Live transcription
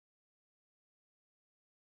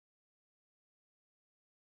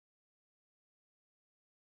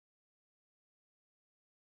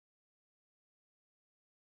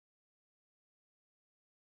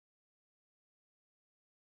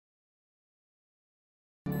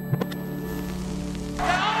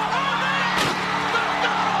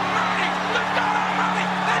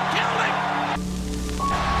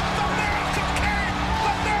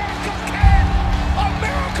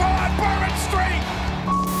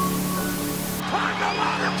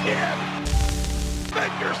can't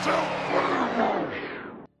make yourself.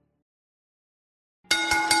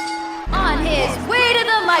 On his way to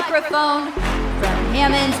the microphone from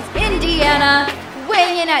Hammond, Indiana,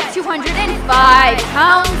 weighing in at 205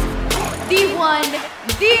 pounds, the one,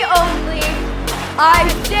 the only,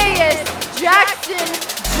 Isaiah Jackson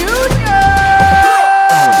Jr.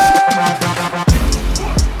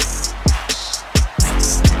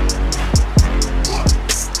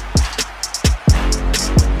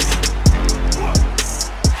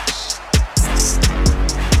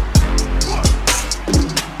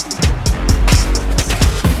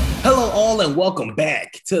 Hello, all, and welcome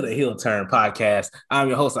back to the Heel Turn Podcast. I'm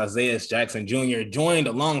your host, Isaiah Jackson Jr., joined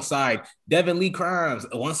alongside Devin Lee Crimes,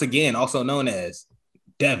 once again, also known as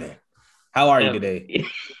Devin. How are you today?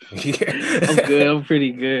 I'm good. I'm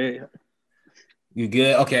pretty good. You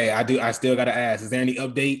good? Okay, I still got to ask, is there any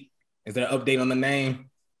update? Is there an update on the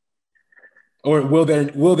name? Or will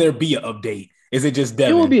there be an update? Is it just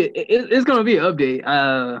Devin? It's going to be an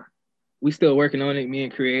update. We still working on it, me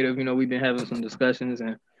and Creative. You know, we've been having some discussions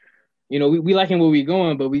and you know, we liking where we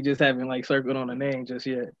going, but we just haven't like circled on a name just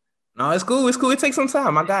yet. No, it's cool. It's cool. It takes some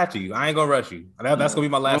time. I got you. I ain't gonna rush you. That's gonna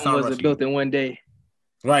be my last time. Was built in one day?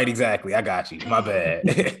 Right, exactly. I got you. My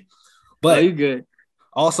bad. But no, you good.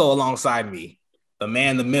 Also alongside me, the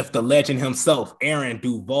man, the myth, the legend himself, Aaron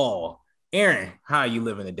Duvall. Aaron, how are you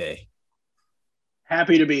living today?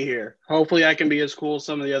 Happy to be here. Hopefully, I can be as cool as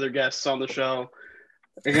some of the other guests on the show.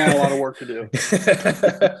 I got a lot of work to do.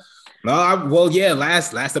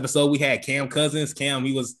 Last episode we had Cam Cousins. Cam,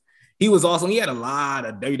 he was awesome. He had a lot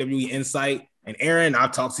of WWE insight. And Aaron,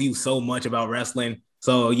 I've talked to you so much about wrestling.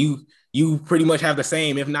 So you pretty much have the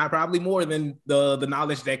same, if not probably more than the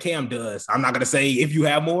knowledge that Cam does. I'm not gonna say if you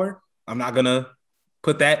have more. I'm not gonna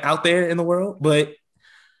put that out there in the world. But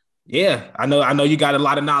yeah, I know you got a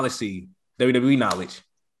lot of knowledge, WWE knowledge.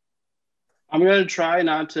 I'm gonna try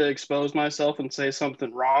not to expose myself and say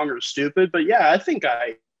something wrong or stupid, but yeah, I think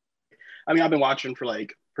I've been watching for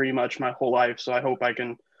like pretty much my whole life, so I hope I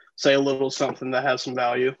can say a little something that has some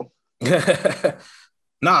value.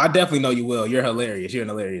 No, I definitely know you will. You're hilarious. You're an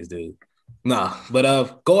hilarious dude. No,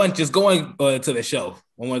 but going to the show.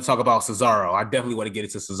 I want to talk about Cesaro. I definitely want to get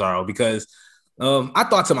into Cesaro because I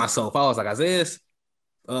thought to myself, I was like, Isaiah,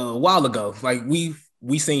 a while ago, like we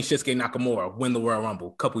seen Shinsuke Nakamura win the Royal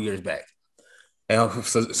Rumble a couple years back. And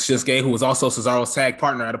Shinsuke, who was also Cesaro's tag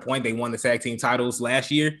partner at a point, they won the tag team titles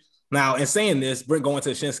last year. Now, in saying this, going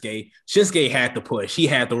to Shinsuke had the push. He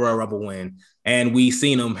had the Royal Rumble win, and we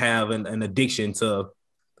seen him have an addiction to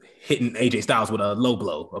hitting AJ Styles with a low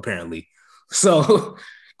blow, apparently. So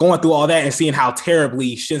going through all that and seeing how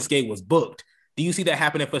terribly Shinsuke was booked, do you see that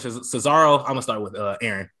happening for Cesaro? I'm going to start with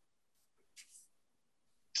Aaron.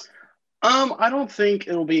 I don't think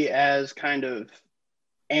it'll be as kind of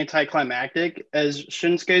anticlimactic as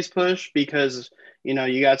Shinsuke's push because – you know,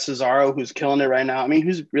 you got Cesaro who's killing it right now. I mean,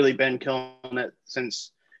 who's really been killing it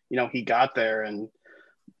since, you know, he got there and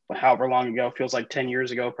however long ago, feels like 10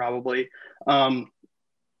 years ago, probably. But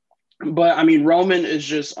I mean, Roman is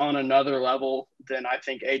just on another level than I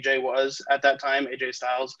think AJ was at that time, AJ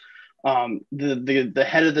Styles. The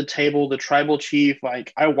head of the table, the tribal chief,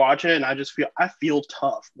 like I watch it and I feel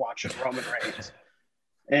tough watching Roman Reigns.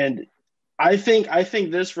 And I think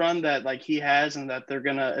this run that like he has and that they're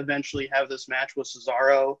gonna eventually have this match with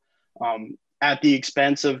Cesaro at the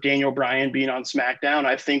expense of Daniel Bryan being on SmackDown,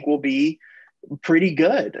 I think will be pretty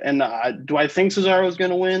good. And do I think Cesaro is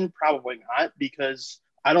gonna win? Probably not, because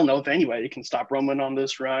I don't know if anybody can stop Roman on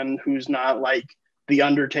this run who's not like the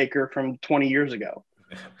Undertaker from 20 years ago.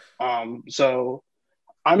 So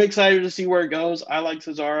I'm excited to see where it goes. I like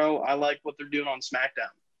Cesaro. I like what they're doing on SmackDown.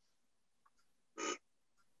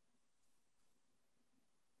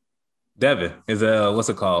 Devin is what's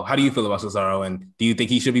it called? How do you feel about Cesaro, and do you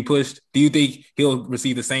think he should be pushed? Do you think he'll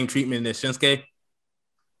receive the same treatment as Shinsuke?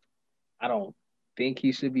 I don't think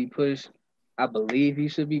he should be pushed. I believe he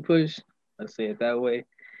should be pushed. Let's say it that way.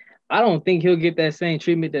 I don't think he'll get that same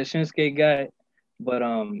treatment that Shinsuke got, but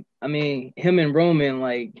I mean, him and Roman,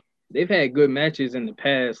 like they've had good matches in the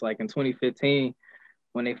past, like in 2015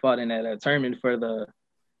 when they fought in that tournament for the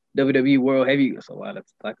WWE World Heavyweight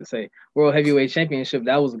Championship.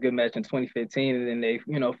 That was a good match in 2015, and then they,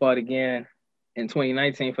 you know, fought again in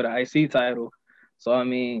 2019 for the IC title. So I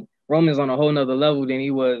mean, Roman's on a whole nother level than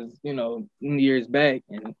he was, you know, years back,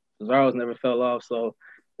 and Cesaro's never fell off. So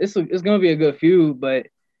it's gonna be a good feud, but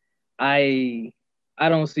I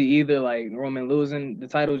don't see either like Roman losing the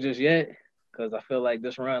title just yet, because I feel like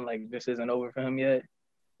this run, like this isn't over for him yet.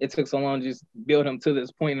 It took so long to just build him to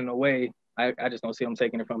this point in a way. I just don't see him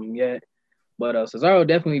taking it from him yet. But Cesaro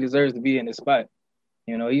definitely deserves to be in this spot.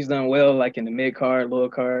 You know, he's done well, like in the mid card, lower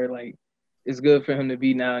card. Like, it's good for him to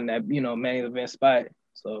be now in that, you know, main event spot.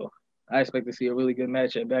 So I expect to see a really good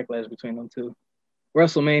match at Backlash between them two.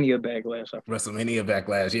 WrestleMania Backlash. WrestleMania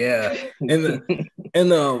Backlash, yeah.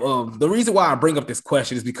 The reason why I bring up this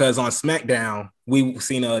question is because on SmackDown we've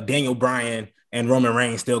seen Daniel Bryan and Roman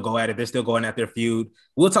Reigns still go at it. They're still going at their feud.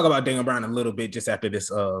 We'll talk about Daniel Bryan a little bit just after this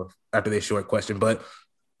short question. But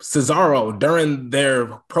Cesaro during their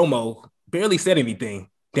promo barely said anything.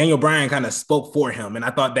 Daniel Bryan kind of spoke for him, and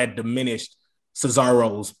I thought that diminished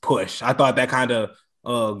Cesaro's push. I thought that kind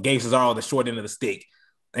of gave Cesaro the short end of the stick.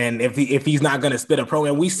 And if he's not going to spit a promo,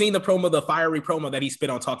 and we've seen the fiery promo that he spit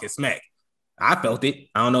on Talking Smack. I felt it.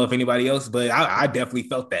 I don't know if anybody else, but I definitely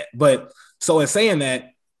felt that. But so in saying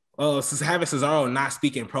that, having Cesaro not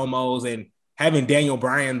speaking promos and having Daniel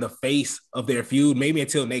Bryan the face of their feud, maybe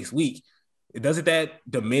until next week, doesn't that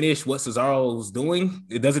diminish what Cesaro's doing?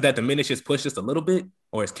 Doesn't that diminish his push just a little bit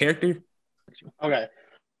or his character? Okay.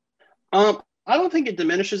 I don't think it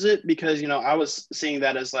diminishes it because, you know, I was seeing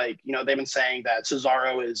that as like, you know, they've been saying that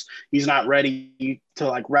Cesaro he's not ready to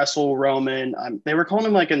like wrestle Roman. They were calling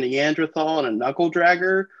him like a Neanderthal and a knuckle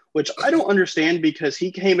dragger, which I don't understand because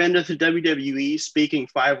he came into the WWE speaking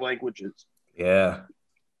 5 languages. Yeah.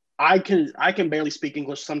 I can barely speak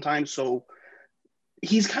English sometimes, so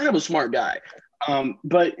he's kind of a smart guy.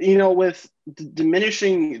 But, you know, with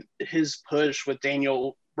diminishing his push with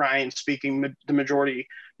Daniel Bryan speaking the majority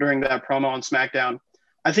during that promo on SmackDown,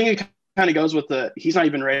 I think it kind of goes with he's not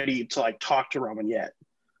even ready to like talk to Roman yet.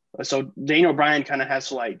 So Daniel Bryan kind of has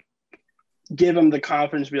to like give him the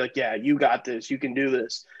confidence to be like, yeah, you got this, you can do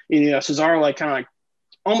this. And, you know, Cesaro like kind of like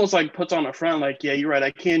almost like puts on a front like, yeah, you're right, I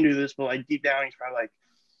can do this, but like deep down he's probably like,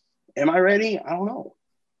 am I ready? I don't know.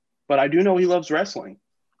 But I do know he loves wrestling.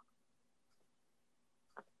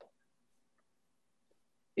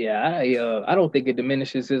 Yeah, I don't think it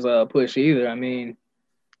diminishes his push either. I mean,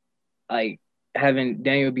 like having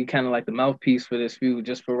Daniel be kind of like the mouthpiece for this feud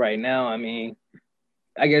just for right now. I mean,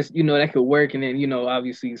 I guess, you know, that could work. And then, you know,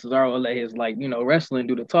 obviously Cesaro will let his like, you know, wrestling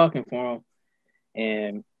do the talking for him.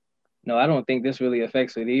 And no, I don't think this really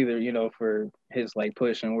affects it either, you know, for his like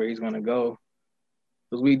push and where he's going to go.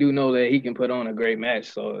 Because we do know that he can put on a great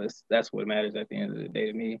match. So that's what matters at the end of the day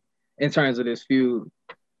to me in terms of this feud.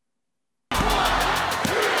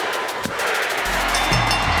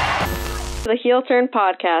 The Heel Turn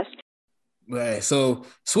Podcast. Right. So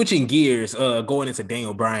switching gears, going into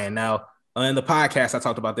Daniel Bryan. Now, in the podcast, I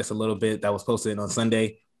talked about this a little bit that was posted on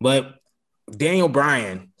Sunday, but Daniel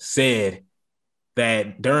Bryan said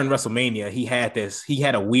that during WrestleMania, he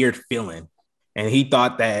had a weird feeling. And he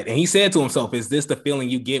thought that, and he said to himself, is this the feeling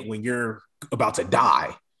you get when you're about to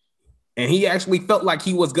die? And he actually felt like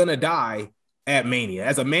he was going to die at Mania.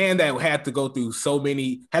 As a man that had to go through so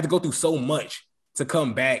much to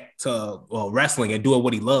come back to wrestling and doing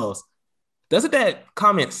what he loves. Doesn't that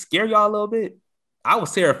comment scare y'all a little bit? I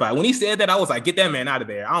was terrified. When he said that, I was like, get that man out of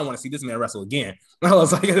there. I don't want to see this man wrestle again. I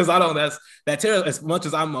was like, as much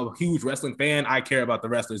as I'm a huge wrestling fan, I care about the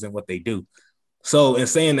wrestlers and what they do. So in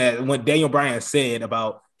saying that, what Daniel Bryan said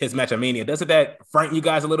about his match at Mania, doesn't that frighten you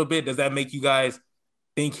guys a little bit? Does that make you guys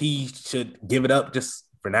think he should give it up just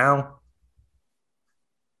for now?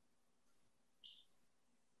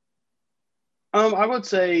 I would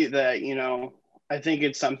say that, you know, I think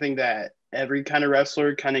it's something that every kind of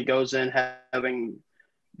wrestler kind of goes in having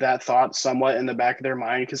that thought somewhat in the back of their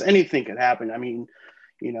mind because anything could happen. I mean,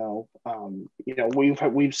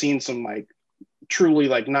 we've seen some like truly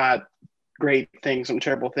like not great things, some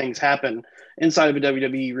terrible things happen inside of a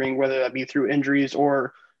WWE ring, whether that be through injuries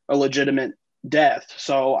or a legitimate death.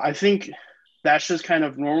 So I think that's just kind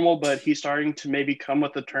of normal, but he's starting to maybe come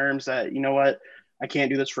with the terms that, you know what, I can't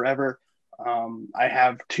do this forever. I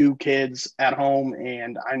have 2 kids at home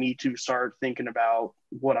and I need to start thinking about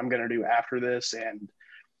what I'm going to do after this. And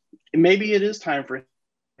maybe it is time for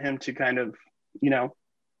him to kind of, you know,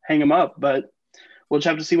 hang him up, but we'll just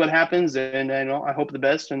have to see what happens. And you know, I hope the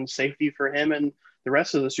best and safety for him and the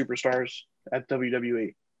rest of the superstars at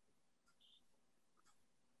WWE.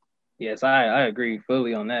 Yes, I agree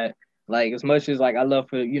fully on that. Like, as much as like I love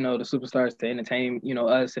for, you know, the superstars to entertain, you know,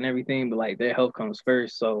 us and everything, but like their health comes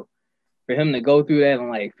first. So for him to go through that and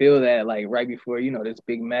like feel that like right before, you know, this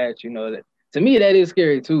big match, you know, that to me that is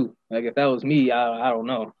scary too. Like if that was me, I don't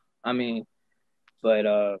know. I mean,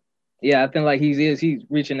 but yeah, I think like he's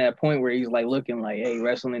reaching that point where he's like looking like, hey,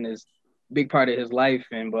 wrestling is a big part of his life,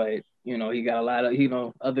 but you know, he got a lot of, you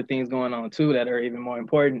know, other things going on too that are even more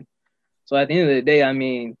important. So at the end of the day, I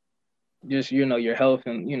mean, just, you know, your health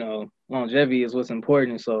and, you know, longevity is what's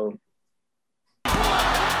important. So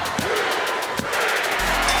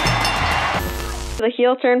The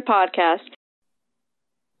Heel Turn Podcast.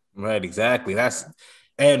 Right, exactly.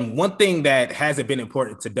 And one thing that hasn't been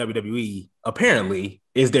important to WWE, apparently,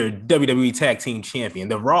 is their WWE Tag Team Champion,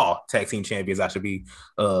 the Raw Tag Team Champions, I should be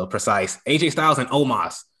precise. AJ Styles and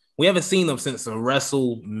Omos. We haven't seen them since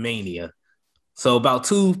WrestleMania. So about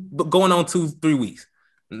going on 2-3 weeks.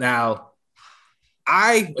 Now,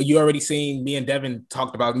 you already seen Devin, and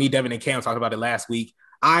Cam talked about it last week.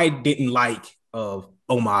 I didn't like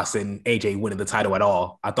Omos and AJ winning the title at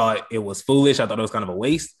all. I thought it was foolish. I thought it was kind of a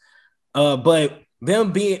waste. But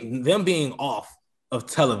them being off of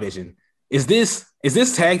television, is this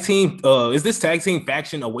tag team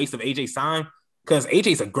faction a waste of AJ's time? Because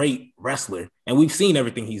AJ's a great wrestler and we've seen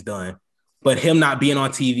everything he's done, but him not being on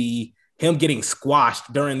TV, him getting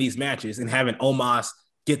squashed during these matches and having Omos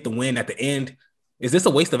get the win at the end, is this a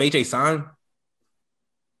waste of AJ's time?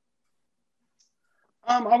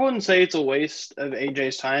 I wouldn't say it's a waste of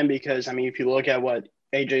AJ's time because, I mean, if you look at what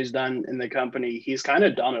AJ's done in the company, he's kind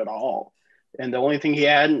of done it all. And the only thing he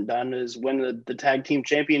hadn't done is win the tag team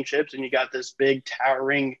championships. And you got this big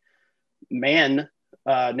towering man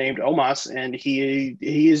named Omos, and he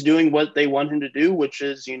is doing what they want him to do, which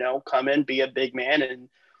is, come in, be a big man and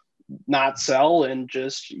not sell and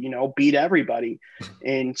just, beat everybody.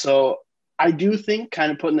 And so I do think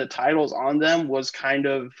kind of putting the titles on them was kind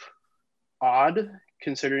of odd,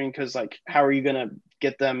 considering, because how are you going to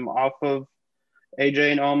get them off of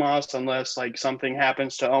AJ and Omos unless something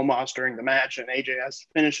happens to Omos during the match and AJ has to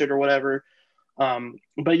finish it or whatever.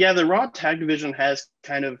 But yeah, the Raw tag division has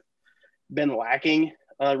kind of been lacking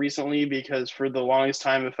recently, because for the longest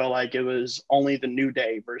time it felt like it was only the New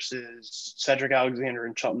Day versus Cedric Alexander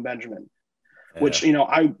and Shelton Benjamin, which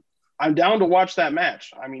I'm down to watch that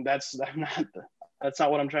match. I mean, that's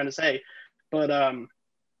not what I'm trying to say, but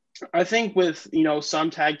I think with some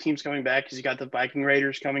tag teams coming back, because you got the Viking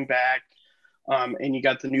Raiders coming back. And you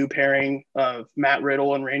got the new pairing of Matt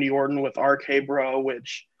Riddle and Randy Orton with RK Bro,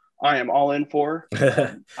 which I am all in for.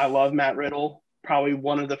 I love Matt Riddle, probably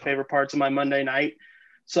one of the favorite parts of my Monday night.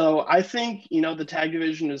 So I think, the tag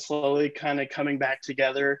division is slowly kind of coming back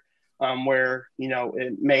together, where,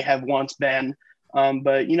 it may have once been.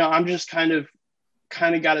 But, I'm just kind of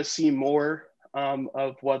got to see more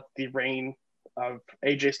of what the reign of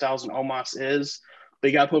AJ Styles and Omos is.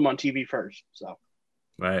 But you got to put them on TV first. So,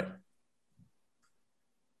 right.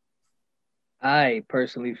 I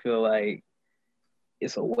personally feel like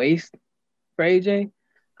it's a waste for AJ.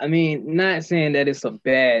 I mean, not saying that it's a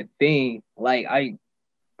bad thing. I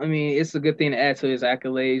mean, it's a good thing to add to his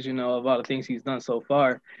accolades, of all the things he's done so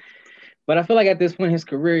far. But I feel like at this point in his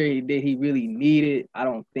career, did he really need it? I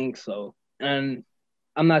don't think so. And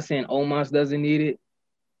I'm not saying Omos doesn't need it,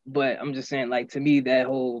 but I'm just saying, to me, that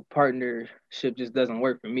whole partnership just doesn't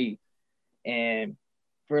work for me. And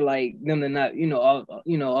for them to not,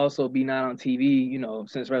 also be not on TV,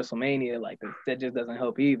 since WrestleMania, that just doesn't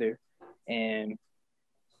help either. And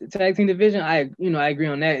the tag team division, I agree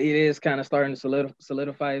on that. It is kind of starting to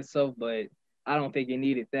solidify itself, but I don't think it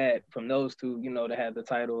needed that from those two, to have the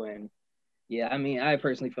title. And yeah, I mean, I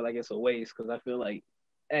personally feel like it's a waste, because I feel like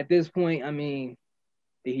at this point, I mean,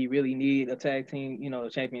 did he really need a tag team, a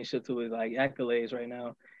championship to his accolades right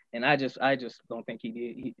now? And I just don't think he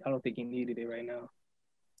did. I don't think he needed it right now.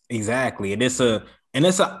 Exactly, and it's an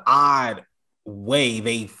odd way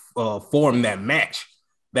they formed that match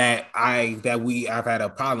that I've had a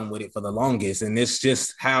problem with it for the longest, and it's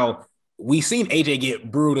just how we seen AJ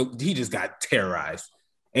get brutal. He just got terrorized.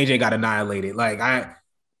 AJ got annihilated.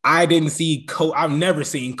 I didn't see I've never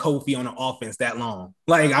seen Kofi on an offense that long.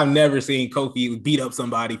 I've never seen Kofi beat up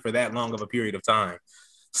somebody for that long of a period of time.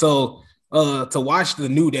 So to watch the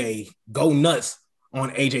New Day go nuts on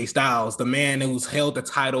AJ Styles, the man who's held the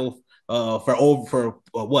title for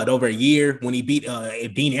over a year, when he beat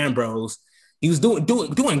Dean Ambrose, he was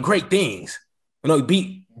doing great things. He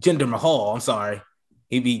beat Jinder Mahal. I'm sorry,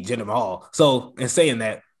 he beat Jinder Mahal. So in saying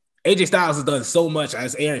that, AJ Styles has done so much,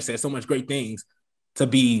 as Aaron said, so much great things, to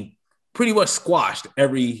be pretty much squashed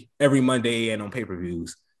every Monday and on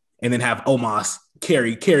pay-per-views, and then have Omos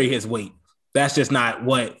carry his weight. That's just not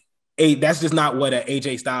what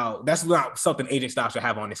AJ Styles. That's not something AJ Styles should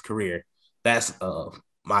have on his career. That's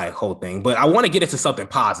my whole thing. But I want to get into something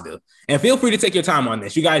positive, and feel free to take your time on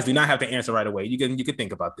this. You guys do not have to answer right away. You can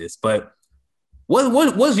think about this. But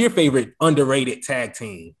what was your favorite underrated tag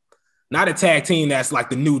team? Not a tag team that's like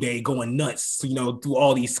the New Day going nuts, through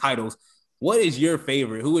all these titles. What is your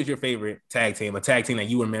favorite? Who is your favorite tag team? A tag team that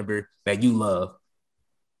you remember that you love?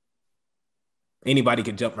 Anybody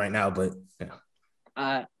can jump right now, but yeah.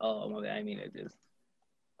 I mean, it just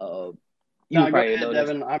you probably know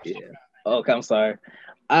Devin. Okay, I'm sorry.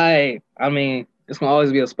 I mean, it's gonna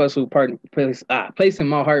always be a special place in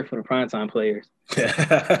my heart for the primetime players.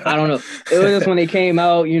 I don't know. It was just when they came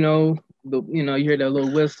out, you hear that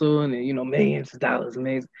little whistle and then, millions of dollars,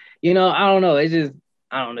 millions. I don't know. It's just,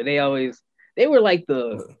 I don't know. They were like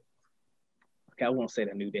I won't say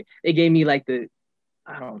the New Day. They gave me like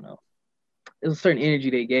I don't know. There's a certain energy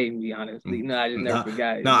they gave me, honestly. I just never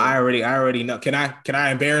forgot. No, I already know. Can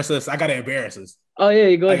I embarrass us? I gotta embarrass us. Oh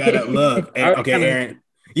yeah, go ahead. I gotta look. Okay, Aaron.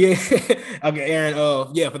 Yeah. Okay, Aaron.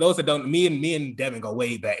 Yeah, for those that don't, me and Devin go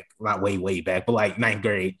way back. Not way back, but like ninth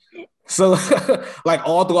grade. So like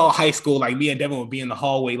all throughout high school, like me and Devin would be in the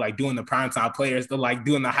hallway, like doing the primetime players, they're like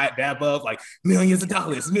doing the hot dab of like millions of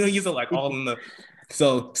dollars, millions of like all in the.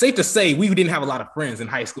 So safe to say we didn't have a lot of friends in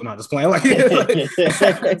high school. Not just playing like, it's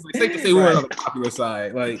like safe to say we weren't on the popular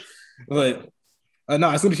side. Like, but no,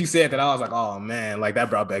 as soon as you said that, I was like, oh man, like that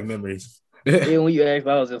brought back memories. Yeah, when you asked,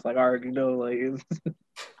 I was just like, I already know. Like,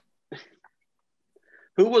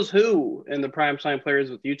 who was who in the primetime players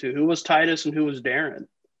with you two? Who was Titus and who was Darren?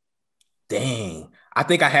 Dang, I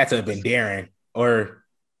think I had to have been Darren,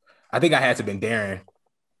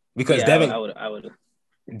 because yeah, Devin. I would have.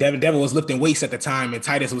 Devin was lifting weights at the time, and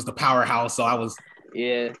Titus was the powerhouse. So I was.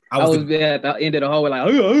 Yeah, I was there at the end of the hallway,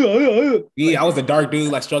 like. Yeah, I was a dark dude,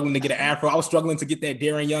 like struggling to get an afro. I was struggling to get that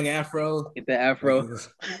Darren Young afro. Get the afro.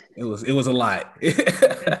 It was a lot.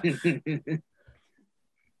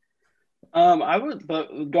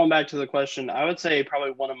 But going back to the question, I would say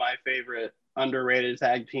probably one of my favorite underrated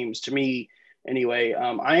tag teams to me. Anyway,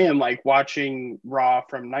 I am like watching Raw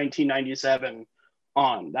from 1997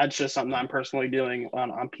 on. That's just something I'm personally doing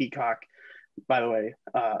on Peacock. By the way,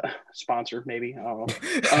 sponsored maybe, I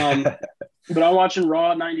don't know. But I'm watching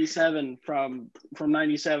Raw 97 from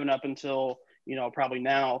 97 up until probably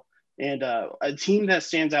now. And a team that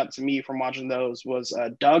stands out to me from watching those was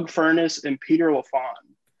Doug Furness and Peter LaFawn.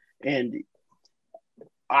 And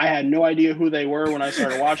I had no idea who they were when I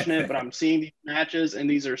started watching it, but I'm seeing these matches, and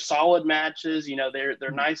these are solid matches.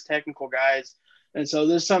 They're nice technical guys. And so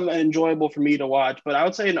this is something enjoyable for me to watch. But I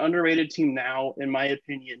would say an underrated team now, in my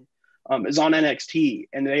opinion, is on NXT,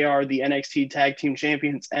 and they are the NXT Tag Team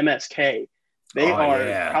Champions, MSK. They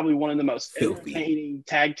are probably one of the most entertaining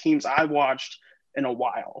tag teams I've watched in a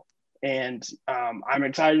while. And I'm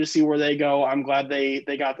excited to see where they go. I'm glad they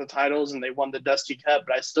got the titles and they won the Dusty Cup,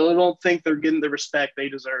 but I still don't think they're getting the respect they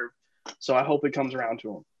deserve. So I hope it comes around to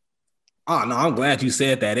them. Oh, no, I'm glad you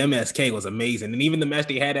said that. MSK was amazing. And even the match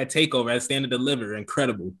they had at TakeOver at Stand and Deliver,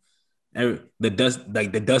 incredible. The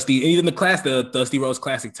Dusty Rhodes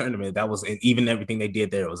Classic tournament, that was, and even everything they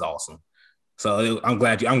did there was awesome. So I'm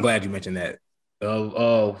glad you mentioned that.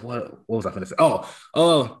 What was I going to say?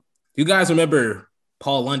 You guys remember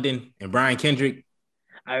Paul London and Brian Kendrick?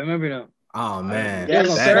 I remember them. Oh man,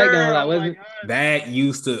 that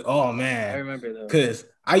used to. Oh man, I remember those. Because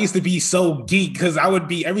I used to be so geek. Because I would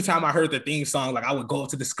be every time I heard the theme song, like I would go up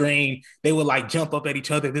to the screen. They would like jump up at each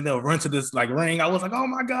other, then they'll run to this like ring. I was like, oh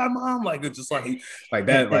my god, mom! Like it's just like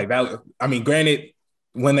that. I mean, granted,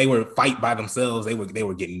 when they were fight by themselves, they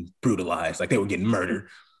were getting brutalized, like they were getting murdered.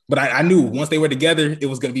 But I knew once they were together, it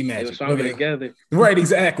was gonna be magic. They were stronger together, right?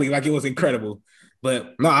 Exactly. Like it was incredible.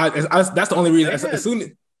 But no, that's the only reason. As soon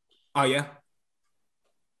as, oh yeah,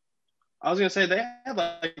 I was gonna say they had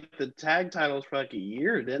like the tag titles for like a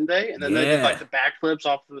year, didn't they? And then they did like the backflips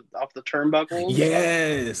off the turnbuckles.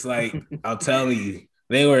 Yes, like I'll tell you,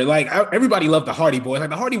 they were like everybody loved the Hardy Boys.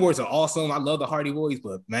 Like the Hardy Boys are awesome. I love the Hardy Boys,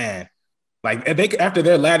 but man, like after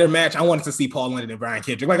their ladder match, I wanted to see Paul London and Brian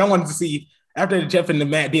Kendrick. Like I wanted to see after Jeff and the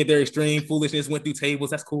Matt did their extreme foolishness, went through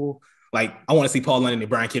tables. That's cool. Like I want to see Paul London and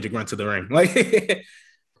Brian Kendrick run to the ring. Like,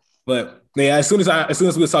 but yeah, as soon as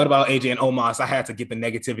we were talking about AJ and Omos, I had to get the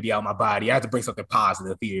negativity out of my body. I had to bring something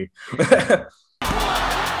positive here. The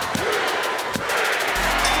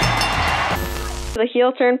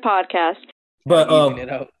Heel Turn Podcast.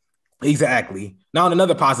 But exactly. Now on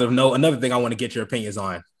another positive note, another thing I want to get your opinions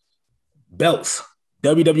on: belts,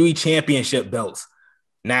 WWE Championship belts.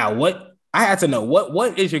 Now, I had to know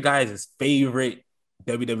what is your guys' favorite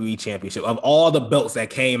WWE Championship of all the belts that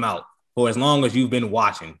came out for as long as you've been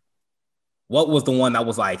watching? What was the one that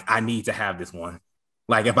was like, I need to have this one?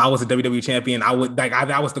 Like if I was a WWE champion, I would like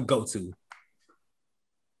that was the go-to.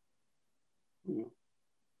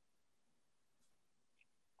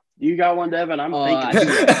 You got one, Devin? I'm thinking.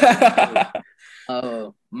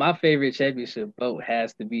 My favorite championship belt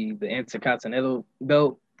has to be the Intercontinental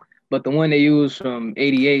belt, but the one they used from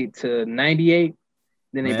 88 to 98.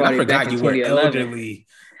 Then they brought it back in 2011.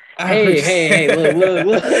 Hey,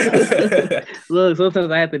 look. Look,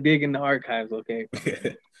 sometimes I have to dig in the archives, okay?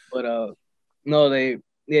 But no, it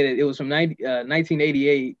was from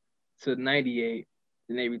 1988 to 98.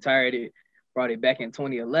 Then they retired it, brought it back in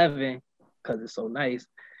 2011 because it's so nice.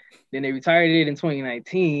 Then they retired it in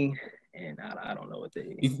 2019, and I don't know what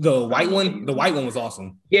they. The white one was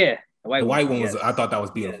awesome. Yeah, the white one was. I thought that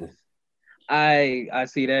was beautiful. Yes. I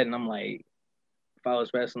see that, and I'm like, if I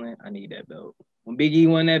was wrestling, I need that belt. When Big E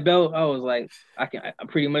won that belt, I was like, I'm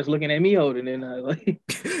pretty much looking at me holding it. Like,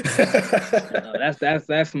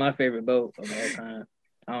 that's my favorite belt of all time.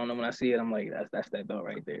 I don't know, when I see it, I'm like, that's that belt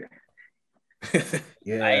right there.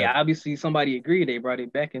 Yeah. Obviously somebody agreed. They brought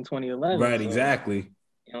it back in 2011. Right, so exactly.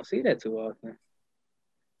 You don't see that too often.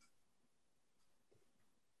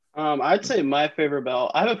 I'd say my favorite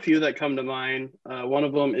belt. I have a few that come to mind. One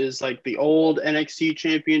of them is like the old NXT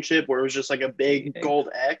championship where it was just like a big gold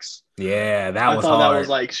X. Yeah, I thought hard. that was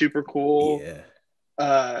like super cool.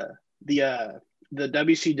 Yeah. The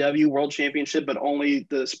WCW World Championship, but only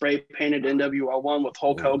the spray painted NWO one with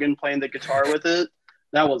Hulk Hogan playing the guitar with it.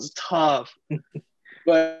 That was tough.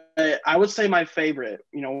 But I would say my favorite,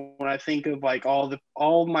 when I think of like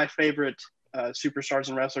all my favorite superstars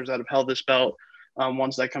and wrestlers that have held this belt,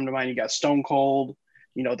 ones that come to mind, you got Stone Cold,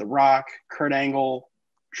 The Rock, Kurt Angle,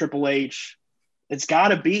 Triple H. It's got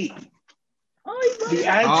to be the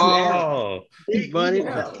Attitude Era.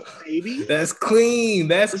 Baby. That's clean.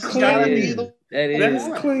 That's clean.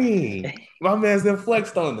 That's clean. My man's been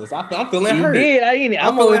flexed on this. I'm feeling hurt.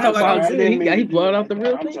 I'm always talking about he blowing off the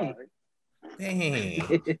real thing.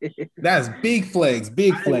 Dang. That's big flex,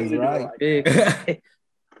 right?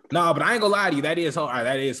 No, but I ain't gonna lie to you. That is hard.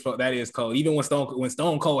 That is cold. Even when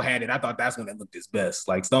Stone Cold had it, I thought that's when it looked his best.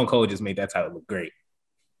 Like Stone Cold just made that title look great.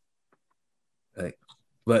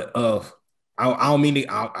 But I don't mean to.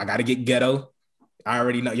 I gotta get ghetto. Y'all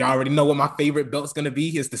already know what my favorite belt's gonna be.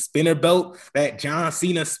 It's the spinner belt, that John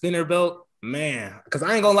Cena spinner belt, man. Because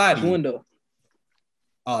I ain't gonna lie to you.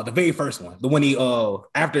 The very first one, the one he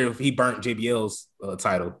after he burnt JBL's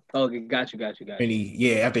title. Oh, got you. And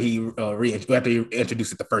after he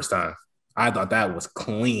introduced it the first time, I thought that was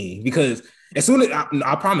clean because as soon as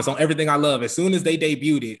I promise on everything I love, as soon as they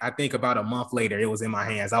debuted it, I think about a month later it was in my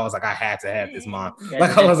hands. I was like, I had to have this, mom.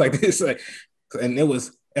 Like I was like this, and it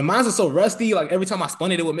was. And mine was so rusty. Like every time I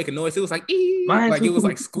spun it, it would make a noise. It was like, like it was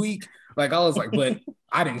like squeak. Like I was like, but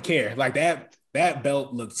I didn't care. Like that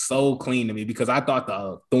belt looked so clean to me because I thought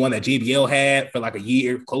the one that JBL had for like a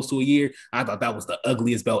year, close to a year, I thought that was the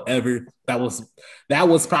ugliest belt ever. That was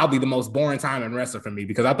probably the most boring time in wrestling for me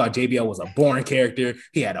because I thought JBL was a boring character.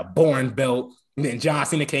 He had a boring belt. And then John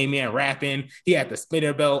Cena came in rapping. He had the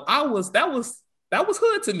spinner belt. That was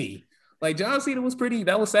hood to me. Like John Cena was pretty.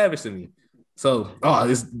 That was savage to me. So,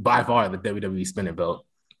 it's by far the WWE spinning belt.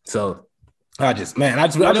 So, I just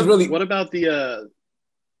really. What about the?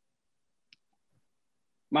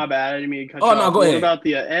 My bad, I didn't mean to cut you off. No, go ahead. What about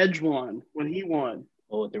the Edge one when he won?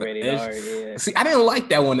 Oh, the rated R, yeah. See, I didn't like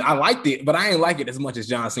that one. I liked it, but I didn't like it as much as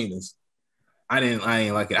John Cena's. I didn't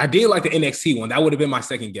like it. I did like the NXT one. That would have been my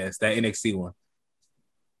second guess. That NXT one.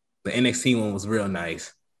 The NXT one was real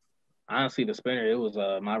nice. Honestly, the spinner, it was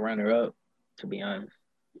my runner-up, to be honest.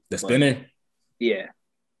 The spinner? Yeah.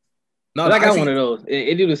 No, I got one of those.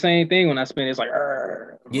 It do the same thing when I spin. It's like,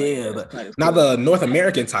 yeah. Now the North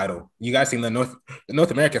American title. You guys seen the North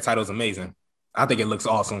American title is amazing. I think it looks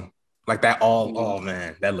awesome. Like that oh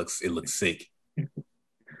man, it looks sick.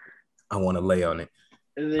 I want to lay on it.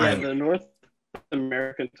 Yeah, the North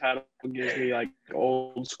American title gives me like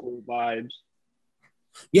old school vibes.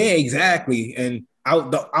 Yeah, exactly. And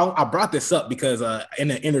I brought this up because in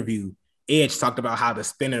an interview, Edge talked about how the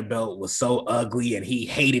spinner belt was so ugly and he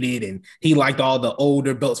hated it and he liked all the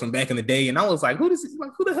older belts from back in the day. And I was like, who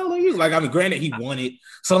the hell are you? Like, I mean, granted, he won it.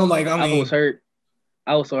 So I'm like, I was hurt.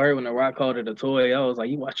 I was so hurt when The Rock called it a toy. I was like,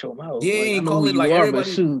 you watch your mouth. Yeah, he called it like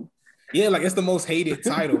everybody. Yeah, like it's the most hated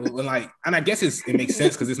title. And I guess it makes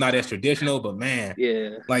sense because it's not as traditional, but man,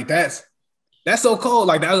 yeah, like that's so cold.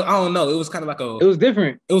 Like that, I don't know. It was kind of like it was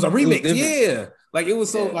different. It was a remix. Yeah. Like it was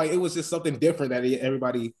so like it was just something different that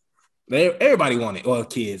everybody wanted. Well,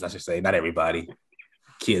 kids, I should say, not everybody.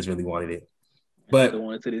 Kids really wanted it. But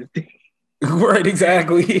wanted to this day. Right,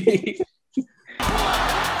 exactly.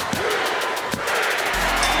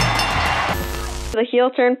 The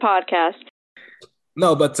Heel Turn Podcast.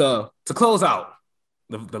 No, but to close out,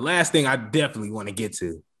 the last thing I definitely want to get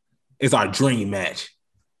to is our dream match.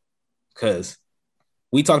 Because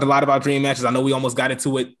we talked a lot about dream matches. I know we almost got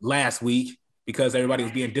into it last week because everybody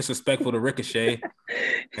was being disrespectful to Ricochet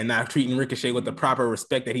and not treating Ricochet with the proper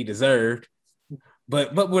respect that he deserved.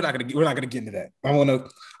 But we're not gonna get into that. I want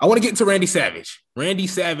to get into Randy Savage. Randy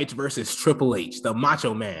Savage versus Triple H, the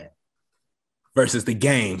Macho Man, versus the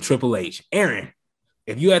Game, Triple H. Aaron,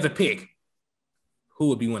 if you had to pick, who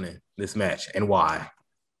would be winning this match and why?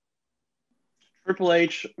 Triple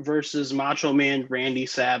H versus Macho Man Randy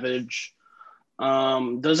Savage.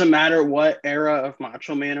 Doesn't matter what era of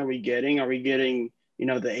Macho Man are we getting. Are we getting, the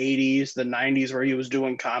 80s, the 90s where he was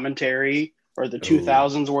doing commentary, or the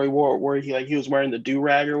 2000s where he was wearing the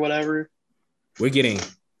do-rag or whatever? We're getting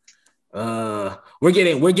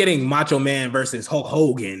Macho Man versus Hulk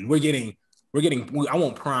Hogan. I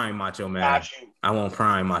want Prime Macho Man. Got you. I want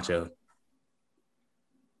Prime Macho.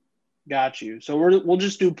 Got you. So we'll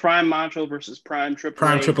just do Prime Macho versus Prime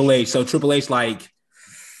Triple H. Triple H. So Triple H, like,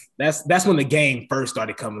 that's when the game first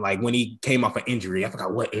started coming. Like when he came off an injury, I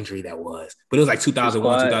forgot what injury that was, but it was like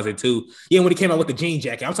 2001, 2002. Yeah, when he came out with the jean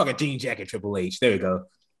jacket. I'm talking jean jacket Triple H. There you go.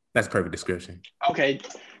 That's a perfect description. Okay,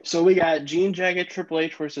 so we got jean jacket Triple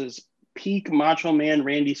H versus peak Macho Man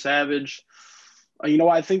Randy Savage.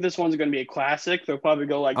 I think this one's going to be a classic. They'll probably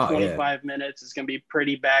go like 25 minutes. It's going to be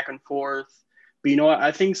pretty back and forth. But you know what?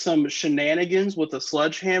 I think some shenanigans with a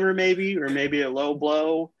sledgehammer maybe, or maybe a low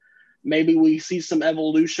blow. Maybe we see some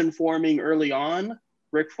evolution forming early on.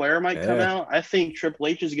 Ric Flair might come out. I think Triple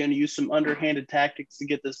H is going to use some underhanded tactics to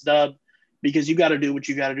get this dub, because you got to do what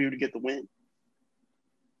you got to do to get the win.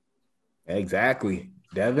 Exactly.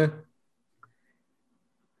 Devin?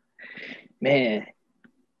 Man,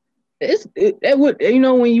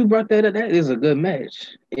 when you brought that up, that is a good match.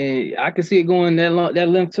 And I can see it going that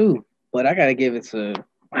length too. But I gotta give it to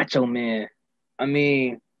Macho Man. I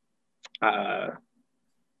mean,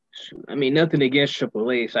 nothing against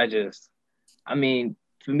Triple H. For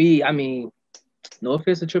me, no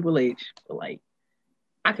offense to Triple H, but like,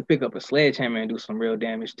 I could pick up a sledgehammer and do some real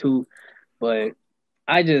damage too. But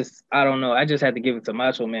I don't know. I just had to give it to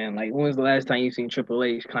Macho Man. Like, when was the last time you seen Triple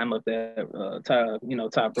H climb up that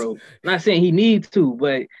top rope? I'm not saying he needs to,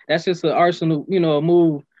 but that's just an arsenal, a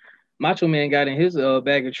move Macho Man got in his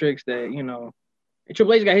bag of tricks that, and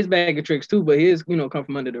Triple H got his bag of tricks too, but his, come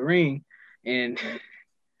from under the ring.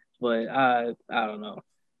 But I don't know.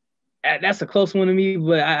 That's a close one to me,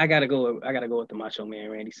 but I gotta go with the Macho Man,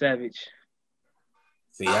 Randy Savage.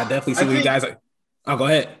 See, I definitely see what you guys are. Oh, go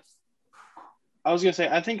ahead. I was going to say,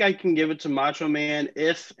 I think I can give it to Macho Man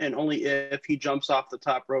if and only if he jumps off the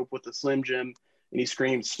top rope with the Slim Jim and he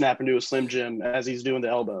screams, snap into a Slim Jim as he's doing the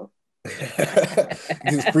elbow.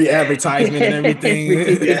 His free advertisement and everything.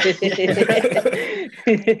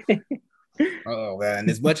 Oh, man.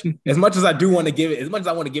 As much as I want to give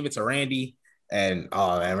it to Randy, and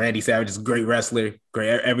Randy Savage is a great wrestler.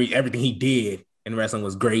 Great. Everything he did in wrestling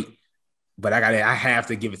was great. But I have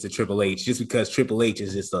to give it to Triple H, just because Triple H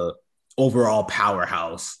is just a overall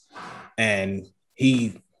powerhouse, and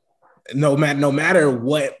he no matter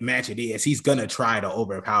what match it is, he's gonna try to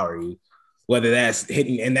overpower you, whether that's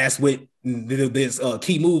hitting, and that's with this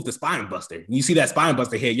key move, the spine buster. You see that spine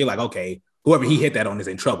buster hit, you're like, okay, whoever he hit that on is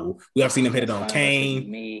in trouble. We have seen him hit it on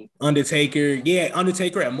Kane, Undertaker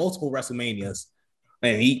at multiple WrestleManias.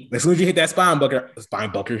 And as soon as you hit that spine buster,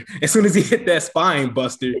 as soon as he hit that spine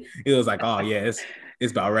buster, it was like, oh yeah,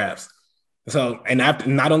 it's about wraps. So, and after,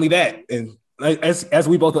 not only that, and as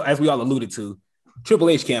we all alluded to, Triple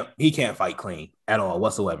H can't fight clean at all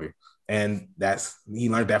whatsoever, and he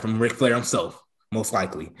learned that from Ric Flair himself, most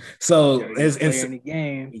likely. So it's in the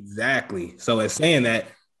game. Exactly. So it's saying that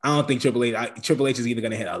I don't think Triple H is either going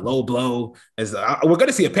to hit a low blow. We're going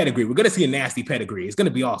to see a pedigree. We're going to see a nasty pedigree. It's going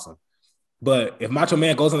to be awesome. But if Macho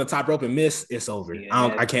Man goes on the top rope and miss, it's over.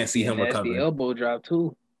 Yeah, I can't see him recovering. The elbow drop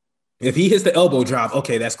too. If he hits the elbow drop,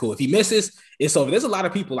 okay, that's cool. If he misses, it's over. There's a lot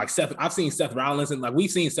of people like Seth. I've seen Seth Rollins, and like we've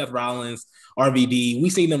seen Seth Rollins, RVD.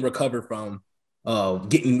 We've seen them recover from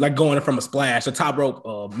going from a splash, a top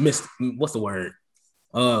rope missed. What's the word?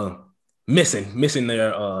 Missing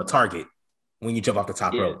their target when you jump off the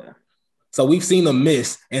top rope. So we've seen them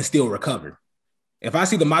miss and still recover. If I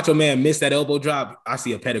see the Macho Man miss that elbow drop, I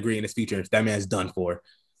see a pedigree in his future. That man's done for.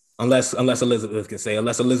 Unless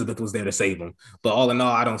Elizabeth was there to save him. But all in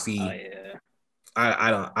all, I don't see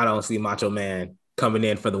I don't see Macho Man coming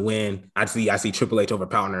in for the win. I see Triple H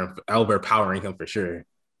overpowering him for sure.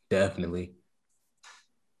 Definitely.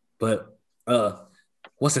 But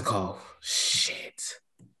what's it called? Shit.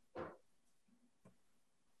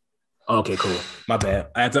 Okay, cool. My bad.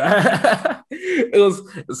 I had to it was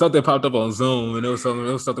something popped up on Zoom, and it was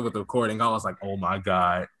something with the recording. I was like, oh my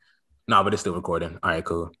God. Nah, but it's still recording. All right,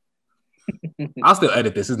 cool. I'll still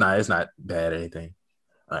edit this. It's not bad or anything.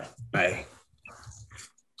 All right.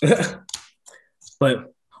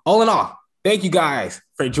 But all in all, thank you guys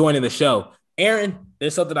for joining the show. Aaron,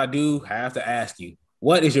 there's something I do have to ask you.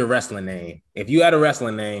 What is your wrestling name? If you had a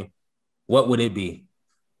wrestling name, what would it be?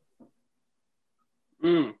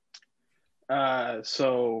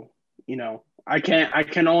 I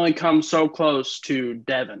can only come so close to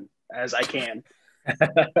Devin as I can.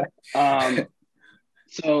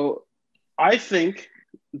 So I think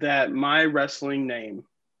that my wrestling name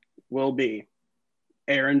will be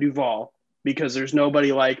Aaron Duvall because there's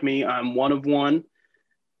nobody like me. I'm one of one.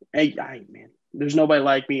 Hey, man, there's nobody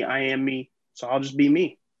like me. I am me. So I'll just be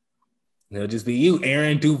me. It'll just be you,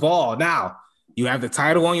 Aaron Duvall. Now you have the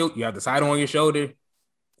title on your shoulder.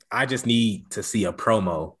 I just need to see a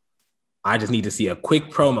promo. I just need to see a quick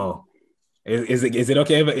promo. Is it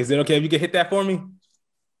okay? Is it okay if you can hit that for me?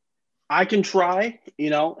 I can try.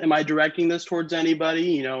 Am I directing this towards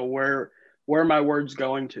anybody? Where are my words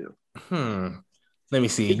going to? Let me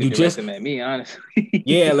see. You just at me, honestly.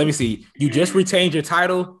 Yeah, let me see. You just retained your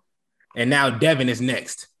title, and now Devin is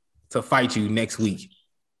next to fight you next week.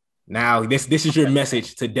 Now, this is your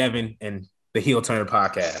message to Devin and the Heel Turn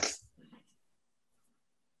podcast.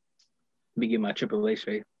 Let me get my Triple H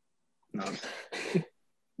straight. No.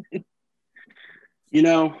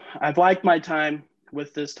 I've liked my time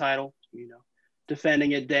with this title,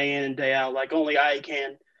 defending it day in and day out like only I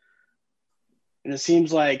can. And it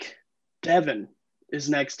seems like Devin is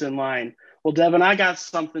next in line. Well, Devin, I got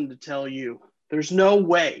something to tell you. There's no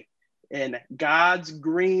way in God's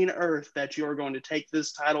green earth that you're going to take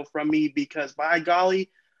this title from me because, by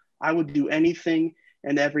golly, I would do anything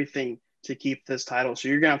and everything to keep this title. So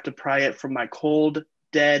you're going to have to pry it from my cold,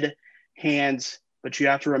 dead hands. But you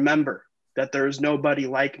have to remember that there is nobody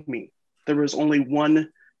like me. There is only one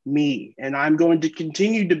me. And I'm going to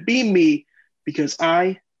continue to be me because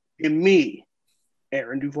I am me,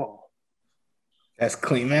 Aaron Duvall. That's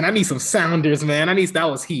clean, man. I need some sounders, man. That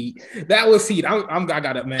was heat. I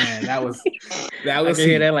got it, man. That was I can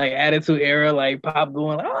hear that like attitude era, like pop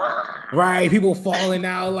going like, ah! Right. People falling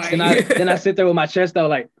out like then I sit there with my chest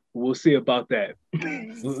out like, we'll see about that.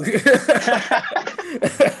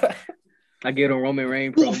 I get on Roman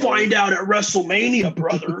Reigns. We'll find out at WrestleMania,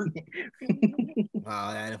 brother.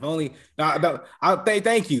 Wow, man, if only. I'll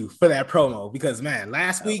thank you for that promo because, man,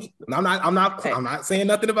 last week I'm not saying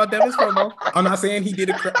nothing about Devin's promo. I'm not saying he did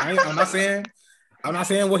it. I'm not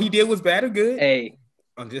saying what he did was bad or good. Hey,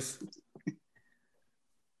 I'm just.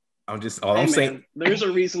 I'm saying. There's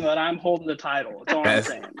a reason that I'm holding the title. That's all I'm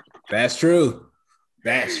saying. That's true.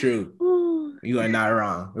 That's true. You are not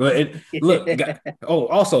wrong.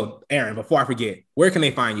 Also, Aaron, before I forget, where can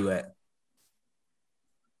they find you at?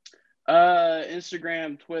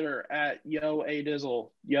 Instagram, Twitter at Yo A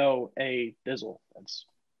Dizzle. That's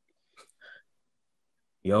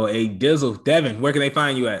Yo A Dizzle. Devin, where can they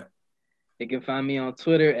find you at? They can find me on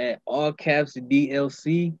Twitter at all caps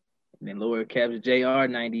DLC, and then lower caps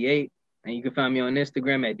JR98. And you can find me on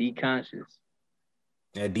Instagram at DConscious.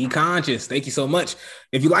 Yeah, D-Conscious. Thank you so much.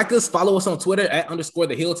 If you like us, follow us on Twitter at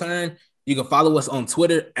 _the Heel Turn. You can follow us on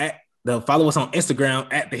Twitter follow us on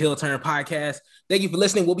Instagram at the Heel Turn Podcast. Thank you for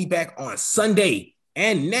listening. We'll be back on Sunday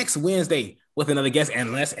and next Wednesday with another guest,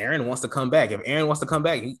 unless Aaron wants to come back. If Aaron wants to come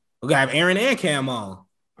back, we're gonna have Aaron and Cam on.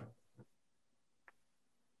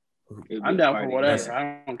 I'm down for whatever.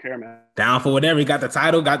 I don't care, man. Down for whatever. He got the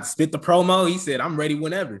title, got to spit the promo. He said, I'm ready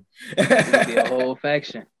whenever. The whole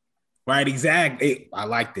faction. Right, exactly. I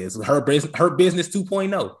like this. Her business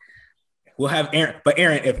 2.0. We'll have Aaron, but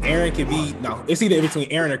Aaron, if Aaron can be, no, it's either between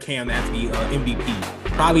Aaron or Cam that has to be MVP.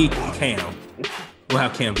 Probably Cam. We'll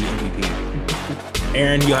have Cam be MVP.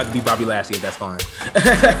 Aaron, you'll have to be Bobby Lashley if that's fine.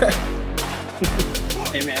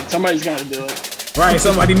 Hey man, somebody's gonna do it. Right,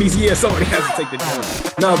 somebody has to take the job.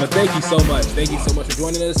 No, but thank you so much. Thank you so much for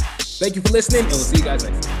joining us. Thank you for listening, and we'll see you guys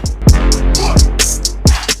next time.